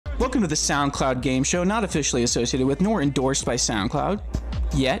Welcome to the SoundCloud game show, not officially associated with nor endorsed by SoundCloud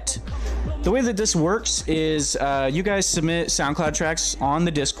yet. The way that this works is you guys submit SoundCloud tracks on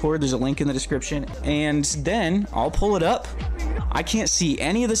the Discord. There's a link in the description. And then I'll pull it up. I can't see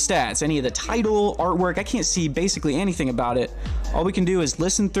any of the stats, any of the title, artwork. I can't see basically anything about it. All we can do is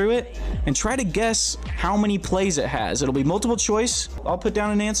listen through it and try to guess how many plays it has. It'll be multiple choice. I'll put down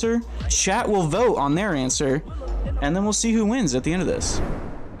an answer. Chat will vote on their answer. And then we'll see who wins at the end of this.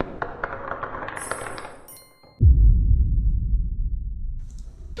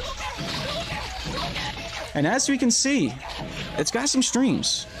 And as we can see, it's got some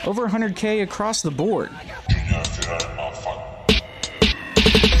streams. Over 100K across the board. I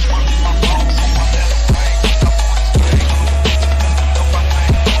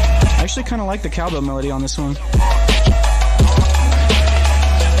actually kind of like the cowbell melody on this one.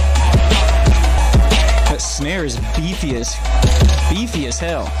 That snare is beefy as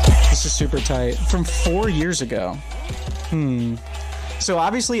hell. This is super tight. From 4 years ago. So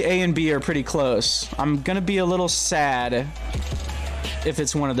obviously A and B are pretty close. I'm gonna be a little sad if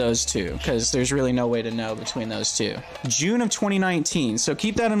it's one of those two, because there's really no way to know between those two. June of 2019, so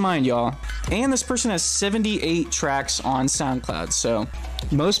keep that in mind, y'all. And this person has 78 tracks on SoundCloud, so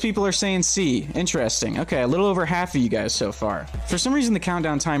most people are saying C. Interesting. Okay, a little over half of you guys so far. For some reason, the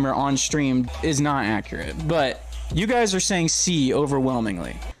countdown timer on stream is not accurate, but you guys are saying C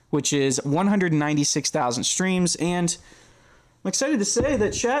overwhelmingly, which is 196,000 streams, and I'm excited to say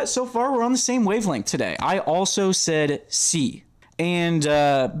that chat, so far we're on the same wavelength today. I also said C. And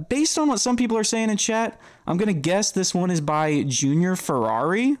based on what some people are saying in chat, I'm going to guess this one is by Junior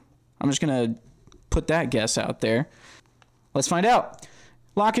Ferrari. I'm just going to put that guess out there. Let's find out.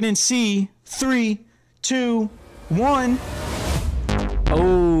 Lock it in C. 3, 2, 1.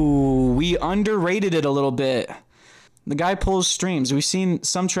 Oh, we underrated it a little bit. The guy pulls streams. We've seen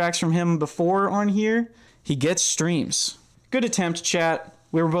some tracks from him before on here. He gets streams. Good attempt, chat.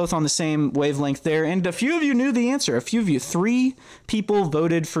 We were both on the same wavelength there, and a few of you knew the answer. A few of you, 3 people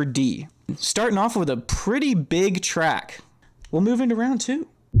voted for D. Starting off with a pretty big track. We'll move into round 2.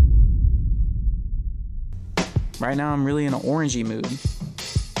 Right now, I'm really in an orangey mood.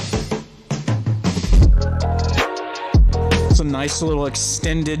 It's a nice little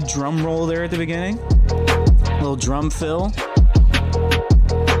extended drum roll there at the beginning. A little drum fill.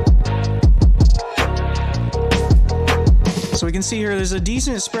 So we can see here there's a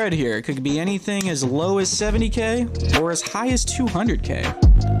decent spread here. It could be anything as low as 70K or as high as 200K.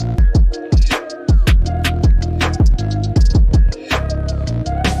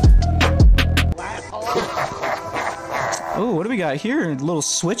 Oh, what do we got here? A little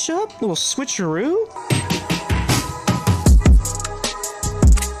switch up? A little switcheroo?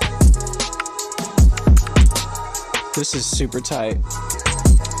 This is super tight.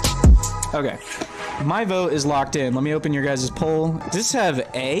 Okay. My vote is locked in. Let me open your guys' poll. Does this have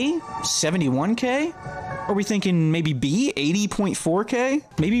A, 71K? Are we thinking maybe B, 80.4K?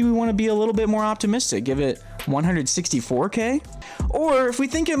 Maybe we want to be a little bit more optimistic, give it 164K? Or if we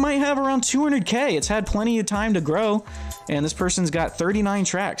think it might have around 200K, it's had plenty of time to grow, and this person's got 39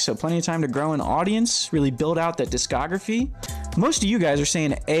 tracks, so plenty of time to grow an audience, really build out that discography. Most of you guys are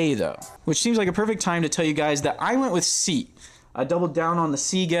saying A though, which seems like a perfect time to tell you guys that I went with C. I doubled down on the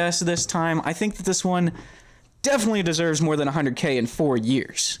C guess this time. I think that this one definitely deserves more than 100K in 4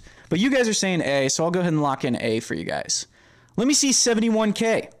 years. But you guys are saying A, so I'll go ahead and lock in A for you guys. Let me see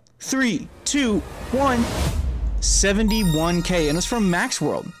 71K. 3, 2, 1. 71K, and it's from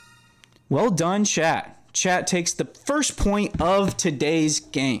Maxworld. Well done, chat. Chat takes the first point of today's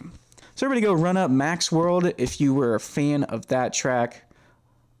game. So everybody go run up Maxworld if you were a fan of that track.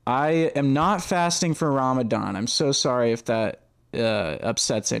 I am not fasting for Ramadan. I'm so sorry if that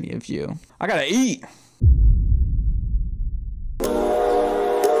upsets any of you. I gotta eat.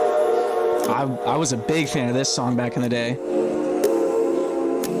 I was a big fan of this song back in the day.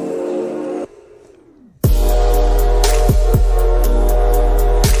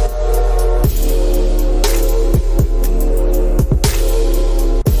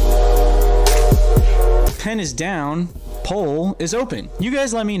 Pen is down. Poll is open. You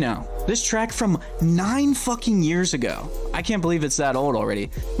guys let me know. This track from 9 fucking years ago. I can't believe it's that old already.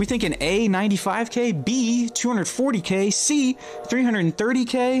 We thinking A, 95K, B, 240K, C,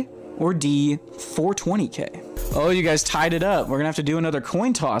 330K, or D, 420K. Oh, you guys tied it up. We're gonna have to do another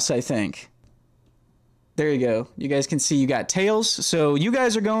coin toss, I think. There you go. You guys can see you got tails. So you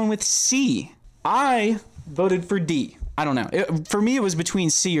guys are going with C. I voted for D. I don't know. For me, it was between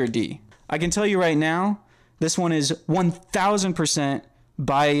C or D. I can tell you right now, this one is 1000%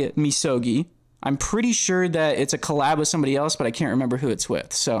 by Misogi. I'm pretty sure that it's a collab with somebody else, but I can't remember who it's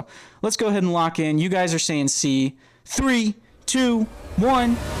with. So let's go ahead and lock in. You guys are saying C. 3, 2,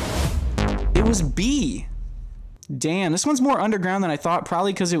 1. It was B. Damn, this one's more underground than I thought,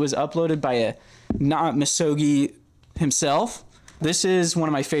 probably because it was uploaded by a not Misogi himself. This is one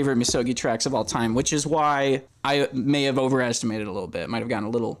of my favorite Misogi tracks of all time, which is why I may have overestimated a little bit. Might have gotten a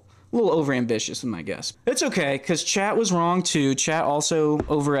little overambitious with my guess. It's okay, because chat was wrong too. Chat also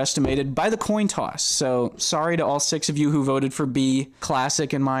overestimated by the coin toss. So sorry to all 6 of you who voted for B.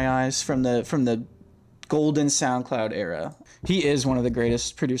 Classic in my eyes from the golden SoundCloud era. He is one of the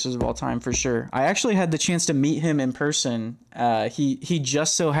greatest producers of all time for sure. I actually had the chance to meet him in person. He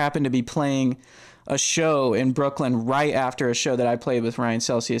just so happened to be playing a show in Brooklyn right after a show that I played with Ryan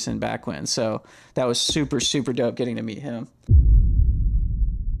Celsius in Backwind. So that was super, super dope getting to meet him.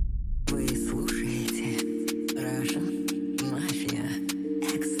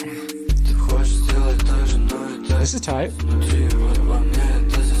 This is tight.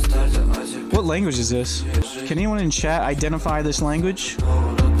 What language is this? Can anyone in chat identify this language?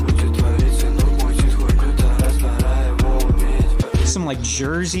 Some like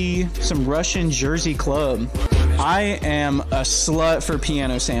Jersey, some Russian Jersey club. I am a slut for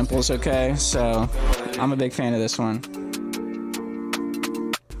piano samples, okay? So I'm a big fan of this one.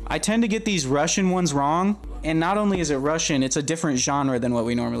 I tend to get these Russian ones wrong, and not only is it Russian, it's a different genre than what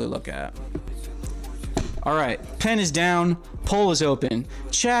we normally look at. All right, pen is down, poll is open.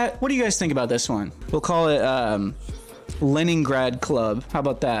 Chat, what do you guys think about this one? We'll call it Leningrad Club. How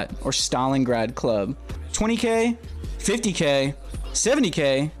about that? Or Stalingrad Club. 20K, 50K,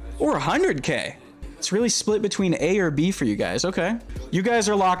 70K, or 100K. It's really split between A or B for you guys. Okay. You guys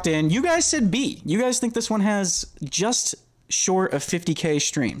are locked in. You guys said B. You guys think this one has just short of 50K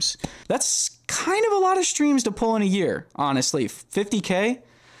streams. That's kind of a lot of streams to pull in a year, honestly. 50K?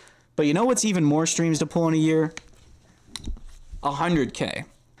 But you know what's even more streams to pull in a year? 100K.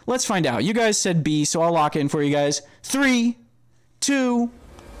 Let's find out. You guys said B, so I'll lock in for you guys. 3, 2,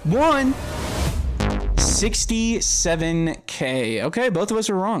 1. 67K. Okay, both of us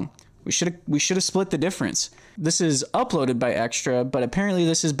were wrong. We should have split the difference. This is uploaded by Extra, but apparently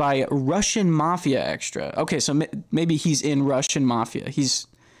this is by Russian Mafia Extra. Okay, so maybe he's in Russian Mafia. He's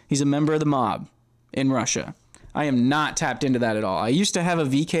a member of the mob in Russia. I am not tapped into that at all. I used to have a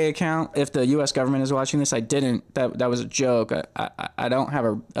VK account. If the U.S. government is watching this, I didn't. That was a joke. I don't have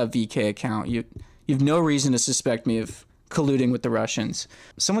a VK account. You've no reason to suspect me of colluding with the Russians.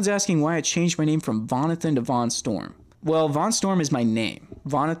 Someone's asking why I changed my name from Vonathan to Von Storm. Well, Von Storm is my name.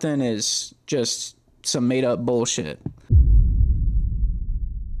 Vonathan is just some made-up bullshit.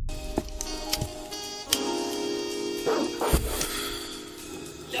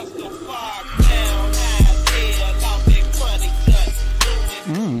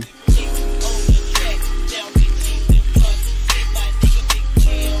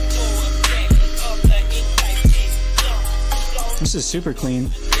 This is super clean.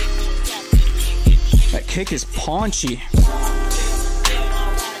 That kick is paunchy.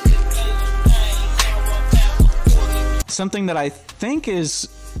 Something that I think is,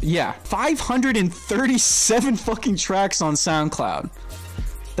 yeah, 537 fucking tracks on SoundCloud.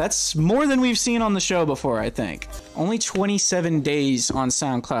 That's more than we've seen on the show before, I think. Only 27 days on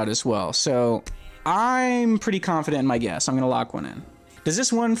SoundCloud as well. So I'm pretty confident in my guess. I'm going to lock one in. Does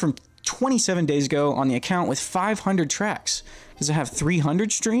this one from 27 days ago on the account with 500 tracks, does it have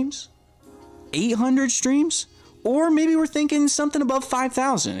 300 streams? 800 streams? Or maybe we're thinking something above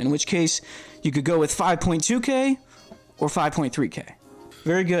 5,000, in which case you could go with 5.2K or 5.3K.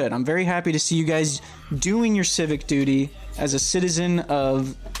 Very good. I'm very happy to see you guys doing your civic duty as a citizen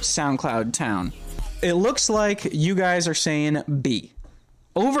of SoundCloud Town. It looks like you guys are saying B.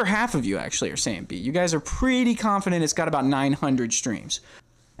 Over half of you actually are saying B. You guys are pretty confident it's got about 900 streams.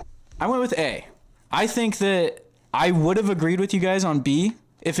 I went with A. I think that I would have agreed with you guys on B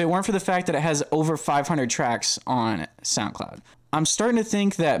if it weren't for the fact that it has over 500 tracks on SoundCloud. I'm starting to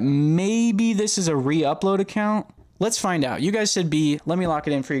think that maybe this is a re-upload account. Let's find out. You guys said B. Let me lock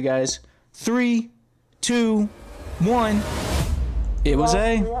it in for you guys. 3, 2, 1. It was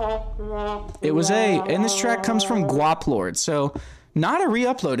A. It was A. And this track comes from Guap Lord. So not a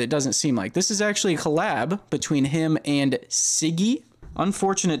re-upload, it doesn't seem like. This is actually a collab between him and Siggy.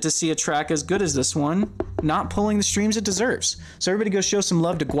 Unfortunate to see a track as good as this one not pulling the streams it deserves. So everybody go show some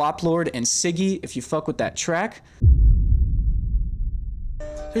love to Guap Lord and Siggy if you fuck with that track.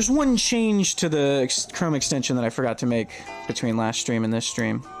 There's one change to the Chrome extension that I forgot to make between last stream and this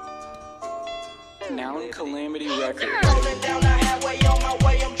stream. Noun Calamity Records.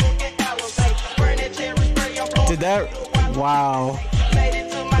 Did that? Wow.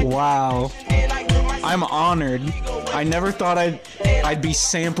 Wow. I'm honored. I never thought I'd be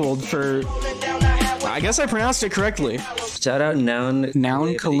sampled for. I guess I pronounced it correctly. Shout out Noun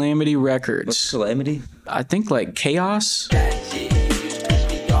Calamity Records. What's Calamity? I think like Chaos.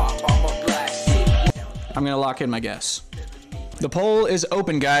 I'm gonna lock in my guess. The poll is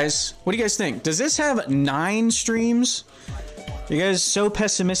open, guys. What do you guys think? Does this have 9 streams? Are you guys so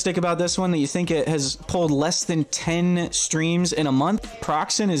pessimistic about this one that you think it has pulled less than 10 streams in a month?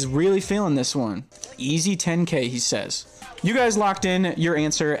 Proxen is really feeling this one. Easy 10K, he says. You guys locked in your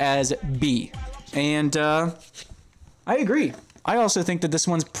answer as B. And I agree. I also think that this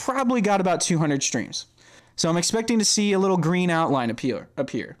one's probably got about 200 streams. So I'm expecting to see a little green outline appear.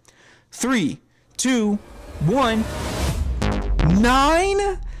 3, 2, 1.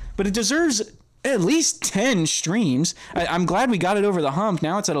 9? But it deserves at least 10 streams. I'm glad we got it over the hump.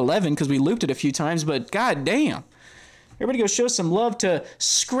 Now it's at 11 because we looped it a few times, but god damn. Everybody go show some love to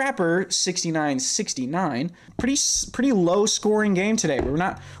Scrapper6969. Pretty low scoring game today.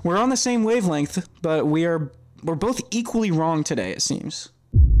 We're on the same wavelength, but we're both equally wrong today, it seems.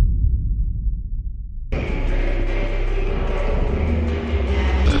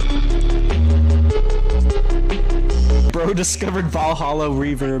 Bro discovered Valhalla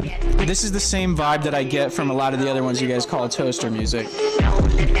reverb. This is the same vibe that I get from a lot of the other ones you guys call toaster music.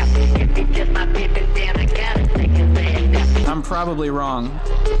 I'm probably wrong.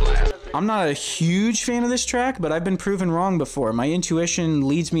 I'm not a huge fan of this track, but I've been proven wrong before. My intuition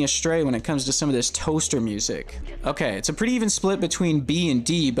leads me astray when it comes to some of this toaster music. Okay, it's a pretty even split between B and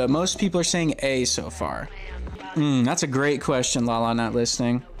D, but most people are saying A so far. That's a great question, Lala not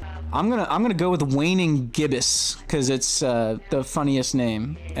listening. I'm gonna go with Waning Gibbous because it's the funniest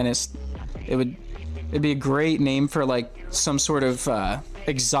name, and it'd be a great name for like some sort of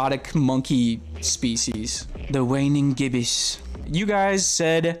exotic monkey species. The Waning Gibbous. You guys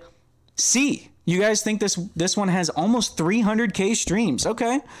said C. You guys think this one has almost 300K streams.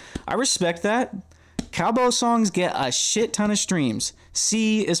 Okay, I respect that. Cowbell songs get a shit ton of streams.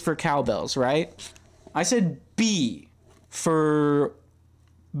 C is for cowbells, right? I said B for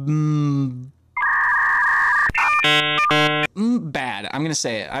bad. I'm gonna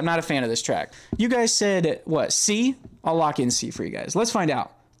say it. I'm not a fan of this track. You guys said what? C? I'll lock in C for you guys. Let's find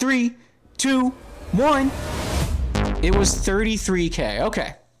out. 3, 2, 1. It was 33K.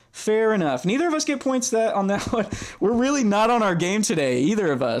 Okay, fair enough. Neither of us get points on that one. We're really not on our game today,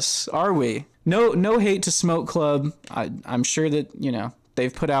 either of us, are we? No hate to Smoke Club. I'm sure that, you know,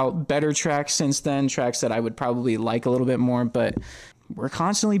 they've put out better tracks since then, tracks that I would probably like a little bit more, but we're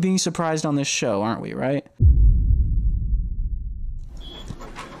constantly being surprised on this show, aren't we, right?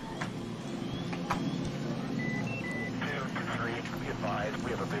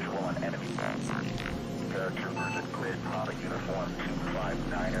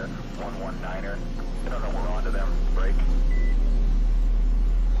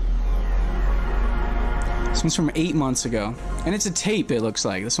 This one's from 8 months ago. And it's a tape, it looks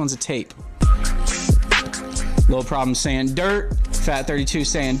like. This one's a tape. Little Problem saying dirt. Fat32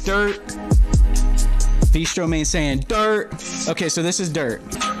 saying dirt. Vistro Main saying dirt. Okay, so this is dirt.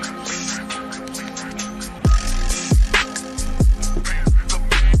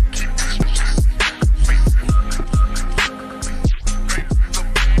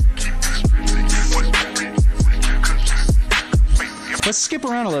 Let's skip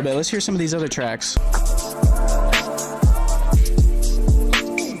around a little bit. Let's hear some of these other tracks.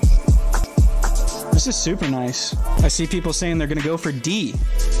 This is super nice. I see people saying they're gonna go for D.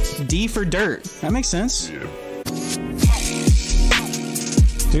 D for dirt. That makes sense. Yeah.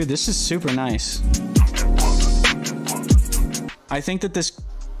 Dude, this is super nice. I think that this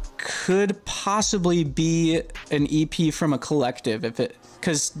could possibly be an EP from a collective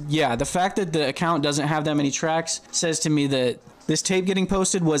because yeah, the fact that the account doesn't have that many tracks says to me that this tape getting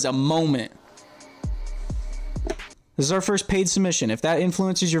posted was a moment. This is our first paid submission. If that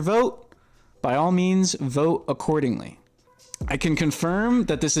influences your vote, by all means, vote accordingly. I can confirm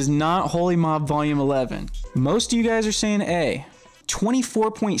that this is not Holy Mob Volume 11. Most of you guys are saying A.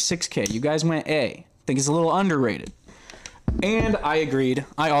 24.6K. You guys went A. Think it's a little underrated. And I agreed.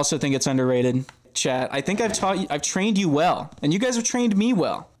 I also think it's underrated. Chat, I think I've trained you well, and you guys have trained me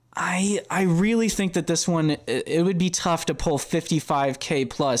well. I really think that this one, it would be tough to pull 55K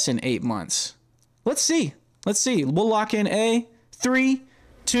plus in 8 months. Let's see. Let's see. We'll lock in A. 3,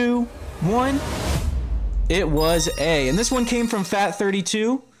 2, 1. It was A. And this one came from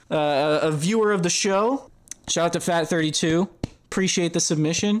Fat32, a viewer of the show. Shout out to Fat32. Appreciate the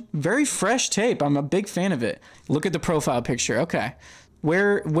submission. Very fresh tape. I'm a big fan of it. Look at the profile picture. Okay.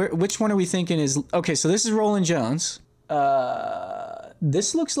 Which one are we thinking is... Okay, so this is Roland Jones.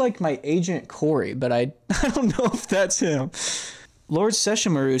 This looks like my agent Corey, but I don't know if that's him. Lord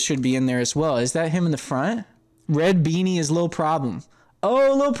Sesshomaru should be in there as well. Is that him in the front? Red beanie is Lil Problem.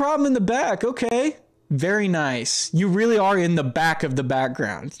 Oh, Lil Problem in the back. Okay. Very nice. You really are in the back of the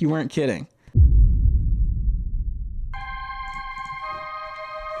background. You weren't kidding.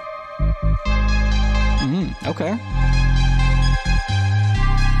 Okay.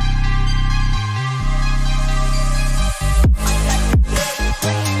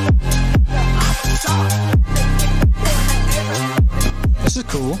 This is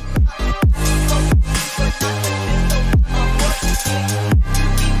cool.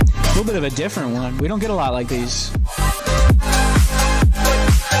 A little bit of a different one. We don't get a lot like these.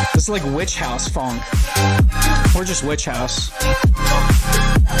 This is like Witch House funk. Or just Witch House.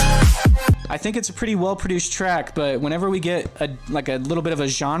 I think it's a pretty well-produced track, but whenever we get a little bit of a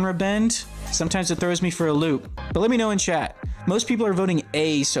genre bend, sometimes it throws me for a loop. But let me know in chat. Most people are voting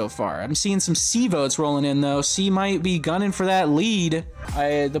A so far. I'm seeing some C votes rolling in though. C might be gunning for that lead.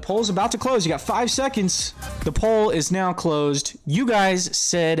 The poll's about to close. You got 5 seconds. The poll is now closed. You guys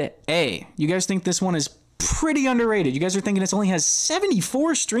said A. You guys think this one is pretty underrated. You guys are thinking it only has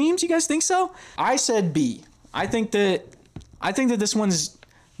 74 streams. You guys think so? I said B. I think that this one's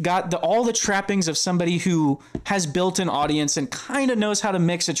got all the trappings of somebody who has built an audience and kind of knows how to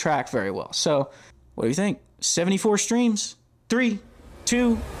mix a track very well. So, what do you think? 74 streams. 3,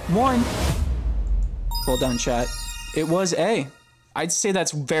 2, 1. Well done, chat. It was A. I'd say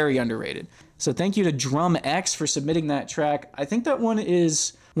that's very underrated. So thank you to Drum X for submitting that track. I think that one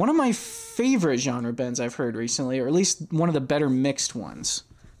is one of my favorite genre bends I've heard recently, or at least one of the better mixed ones.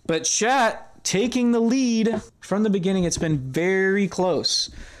 But chat, taking the lead from the beginning, it's been very close.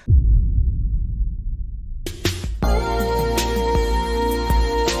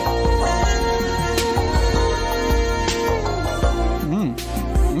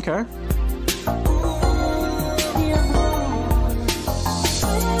 Okay.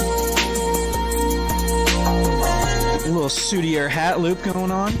 A little Sudier hat loop going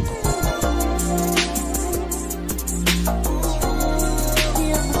on.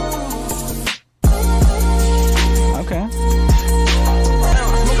 Okay.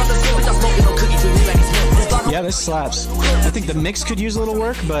 Yeah, this slaps. I think the mix could use a little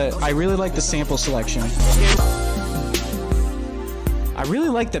work, but I really like the sample selection. I really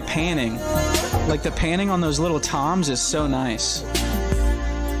like the panning. Like the panning on those little toms is so nice.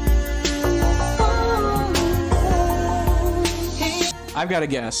 I've got a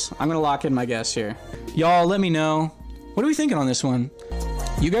guess. I'm gonna lock in my guess here. Y'all, let me know. What are we thinking on this one?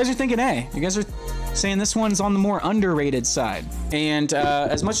 You guys are thinking A. You guys are saying this one's on the more underrated side. And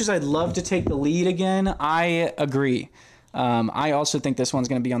as much as I'd love to take the lead again, I agree. I also think this one's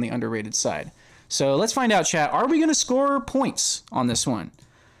gonna be on the underrated side. So let's find out, chat. Are we going to score points on this one?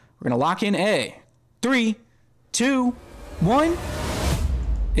 We're going to lock in A. 3, 2, 1.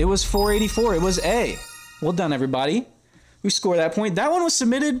 It was 484. It was A. Well done, everybody. We scored that point. That one was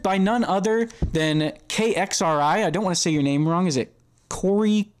submitted by none other than KXRI. I don't want to say your name wrong. Is it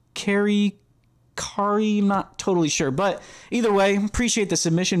Corey, Carey, Kari? I'm not totally sure. But either way, appreciate the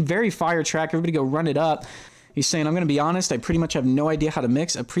submission. Very fire track. Everybody go run it up. He's saying, I'm going to be honest, I pretty much have no idea how to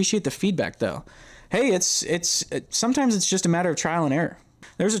mix. Appreciate the feedback, though. Hey, sometimes it's just a matter of trial and error.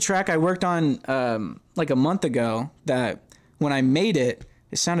 There's a track I worked on like a month ago that when I made it,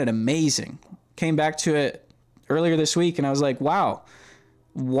 it sounded amazing. Came back to it earlier this week, and I was like, wow,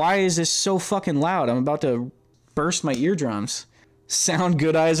 why is this so fucking loud? I'm about to burst my eardrums. Sound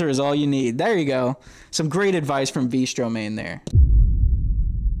goodizer is all you need. There you go. Some great advice from Bistro Main there.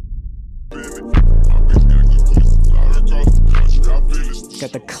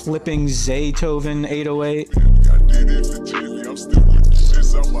 Got the clipping Zaytoven 808.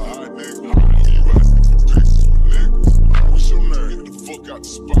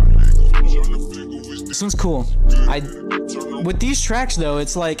 This one's cool. With these tracks though,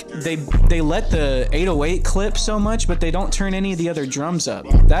 it's like they let the 808 clip so much, but they don't turn any of the other drums up.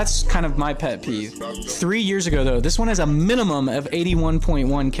 That's kind of my pet peeve. 3 years ago though, this one has a minimum of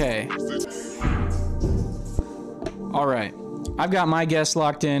 81.1K. All right. I've got my guess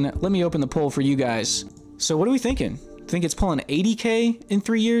locked in. Let me open the poll for you guys. So what are we thinking? Think it's pulling 80K in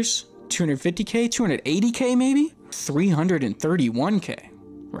 3 years? 250K? 280K maybe? 331K,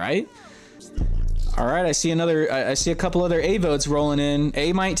 right? All right, I see a couple other A votes rolling in.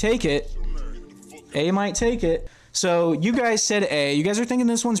 A might take it. A might take it. So you guys said A. You guys are thinking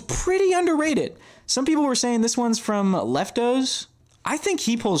this one's pretty underrated. Some people were saying this one's from Leftos. I think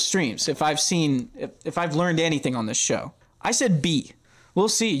he pulls streams if I've learned anything on this show. I said B. We'll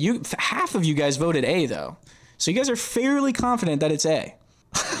see. Half of you guys voted A though. So you guys are fairly confident that it's A.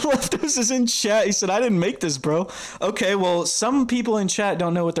 Leftos is in chat. He said, I didn't make this, bro. Okay, well, some people in chat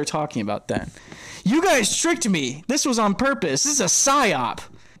don't know what they're talking about then. You guys tricked me. This was on purpose. This is a psyop.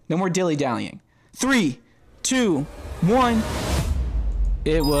 No more dilly-dallying. 3, 2, 1.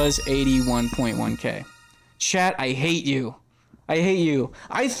 It was 81.1K. Chat, I hate you. I hate you.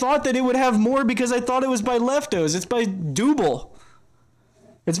 I thought that it would have more because I thought it was by Leftos. It's by Double.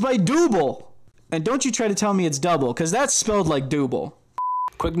 It's by Double. And don't you try to tell me it's double, because that's spelled like Double.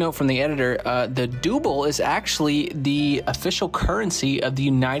 Quick note from the editor, the double is actually the official currency of the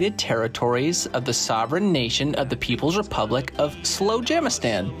United Territories of the Sovereign Nation of the People's Republic of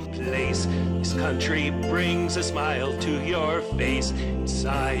SlowJamastan. This country brings a smile to your face.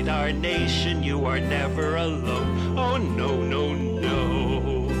 Inside our nation, you are never alone. Oh, no, no,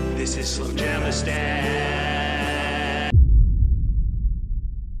 no. This is SlowJamastan.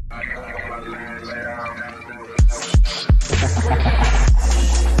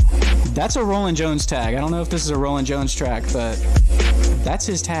 That's a Roland Jones tag. I don't know if this is a Roland Jones track, but that's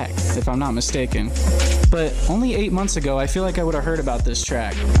his tag, if I'm not mistaken. But only 8 months ago, I feel like I would have heard about this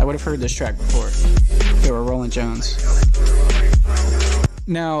track. I would have heard this track before. If they were Roland Jones.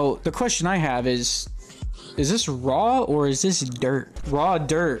 Now, the question I have is this raw or is this dirt? Raw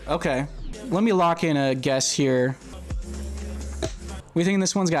dirt. Okay. Let me lock in a guess here. We think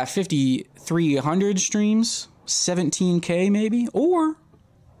this one's got 5,300 streams? 17K maybe? Or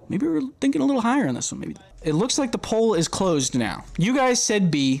maybe we're thinking a little higher on this one, maybe. It looks like the poll is closed now. You guys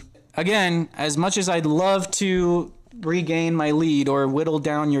said B. Again, as much as I'd love to regain my lead or whittle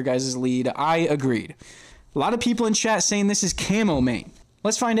down your guys' lead, I agreed. A lot of people in chat saying this is Camo Main.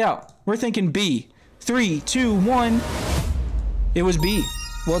 Let's find out. We're thinking B. 3, 2, 1. It was B.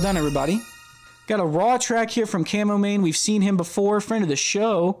 Well done, everybody. Got a raw track here from Camo Main. We've seen him before, friend of the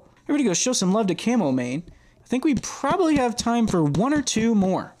show. Everybody go show some love to Camo Main. I think we probably have time for 1 or 2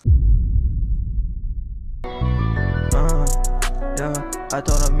 more. I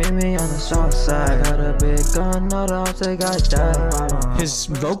told him meet me on the south side. Got a big gun, no don't say got that. His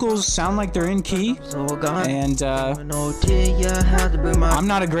vocals sound like they're in key, and I'm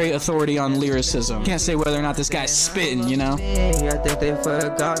not a great authority on lyricism. Can't say whether or not this guy's spitting, you know?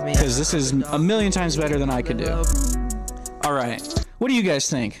 Because this is a million times better than I could do. All right, what do you guys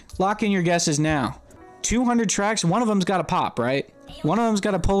think? Lock in your guesses now. 200 tracks, one of them's got to pop, right? One of them's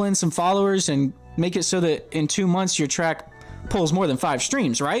got to pull in some followers and make it so that in 2 months your track pulls more than 5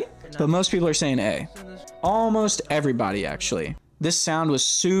 streams, right? But most people are saying A. Almost everybody, actually. This sound was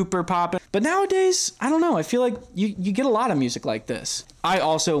super poppin'. But nowadays, I don't know. I feel like you get a lot of music like this. I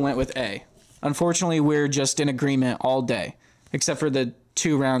also went with A. Unfortunately, we're just in agreement all day, except for the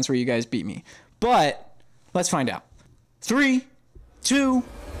 2 rounds where you guys beat me. But let's find out. 3, 2,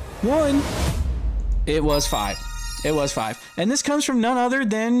 1. It was 5. It was 5. And this comes from none other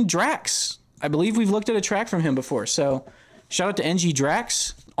than Drax. I believe we've looked at a track from him before. So shout out to NG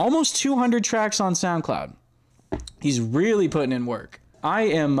Drax. Almost 200 tracks on SoundCloud. He's really putting in work. I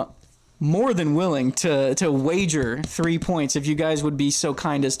am more than willing to wager 3 points if you guys would be so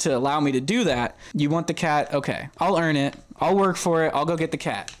kind as to allow me to do that. You want the cat? Okay. I'll earn it. I'll work for it. I'll go get the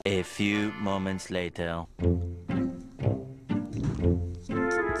cat. A few moments later.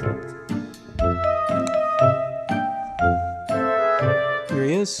 Here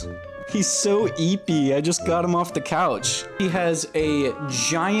he is. He's so eepy. I just got him off the couch. He has a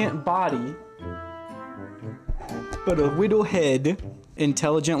giant body, but a widow head.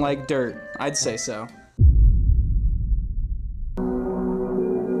 Intelligent like dirt. I'd say so.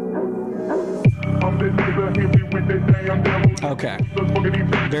 Okay.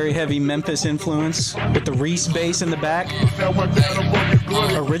 Very heavy Memphis influence with the Reese bass in the back.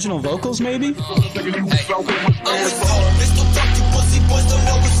 Original vocals, maybe?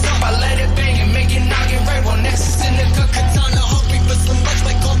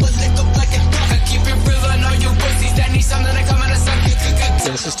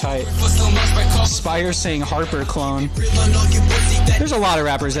 This is tight. Spire saying Harper clone. There's a lot of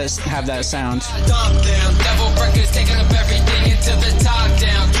rappers that have that sound.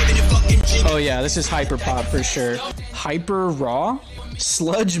 Oh yeah, this is hyper pop for sure. Hyper raw?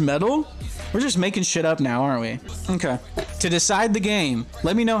 Sludge metal? We're just making shit up now, aren't we? Okay. To decide the game,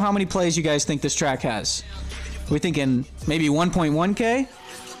 let me know how many plays you guys think this track has. We're thinking maybe 1.1K?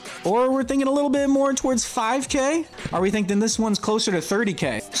 Or we're thinking a little bit more towards 5K? Are we thinking this one's closer to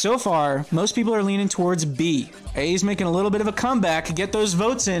 30K? So far, most people are leaning towards B. A's making a little bit of a comeback. Get those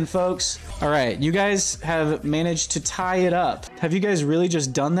votes in, folks. All right, you guys have managed to tie it up. Have you guys really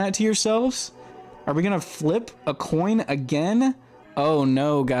just done that to yourselves? Are we gonna flip a coin again? Oh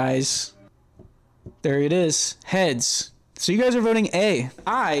no, guys. There it is. Heads. So you guys are voting A.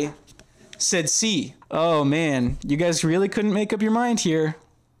 I said C. Oh man, you guys really couldn't make up your mind here.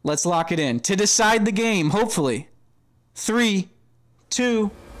 Let's lock it in. To decide the game, hopefully. 3,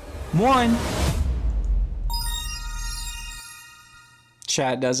 2, 1.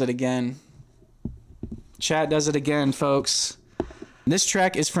 Chat does it again. Chat does it again, folks. This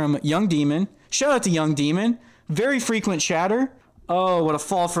track is from Young Demon. Shout out to Young Demon. Very frequent chatter. Oh, what a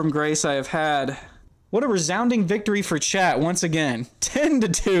fall from grace I have had. What a resounding victory for chat once again.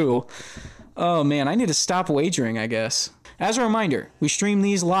 10-2. Oh man, I need to stop wagering, I guess. As a reminder, we stream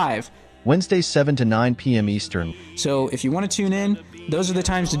these live Wednesdays 7 to 9 p.m. Eastern. So if you want to tune in, those are the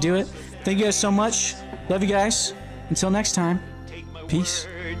times to do it. Thank you guys so much. Love you guys. Until next time. Peace.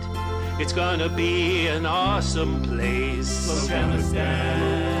 It's gonna be an awesome place. SlowJamastan.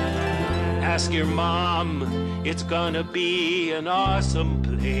 Ask your mom. It's gonna be an awesome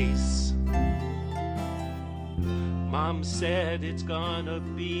place. Mom said it's gonna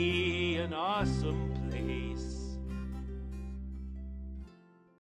be an awesome place.